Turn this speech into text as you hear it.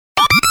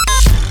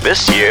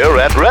This year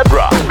at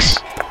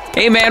Redrocks.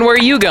 Hey man, where are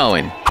you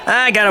going?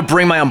 I gotta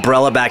bring my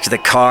umbrella back to the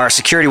car.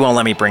 Security won't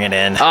let me bring it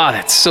in. Oh,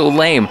 that's so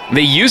lame.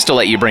 They used to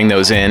let you bring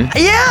those in.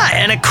 Yeah,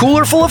 and a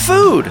cooler full of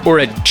food. Or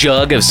a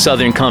jug of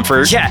Southern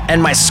Comfort. Yeah,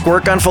 and my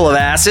squirt gun full of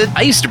acid.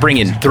 I used to bring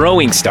in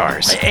throwing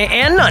stars.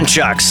 And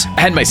nunchucks.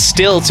 I had my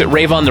stilts at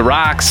Rave on the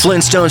Rocks.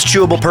 Flintstones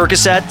chewable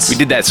Percocets. We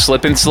did that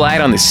slip and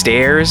slide on the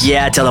stairs.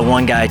 Yeah, till the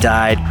one guy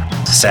died.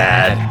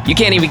 Sad. You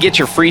can't even get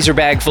your freezer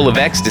bag full of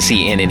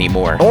ecstasy in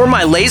anymore. Or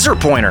my laser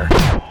pointer.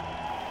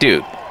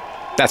 Dude,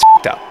 that's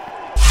f***ed up.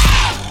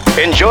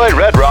 Enjoy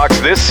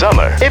Redrocks this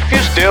summer, if you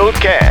still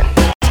can.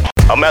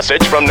 A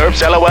message from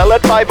Nerf's LOL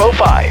at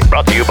 5:05,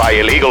 brought to you by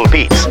Illegal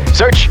Beats.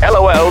 Search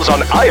LOLs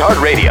on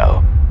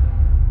iHeartRadio.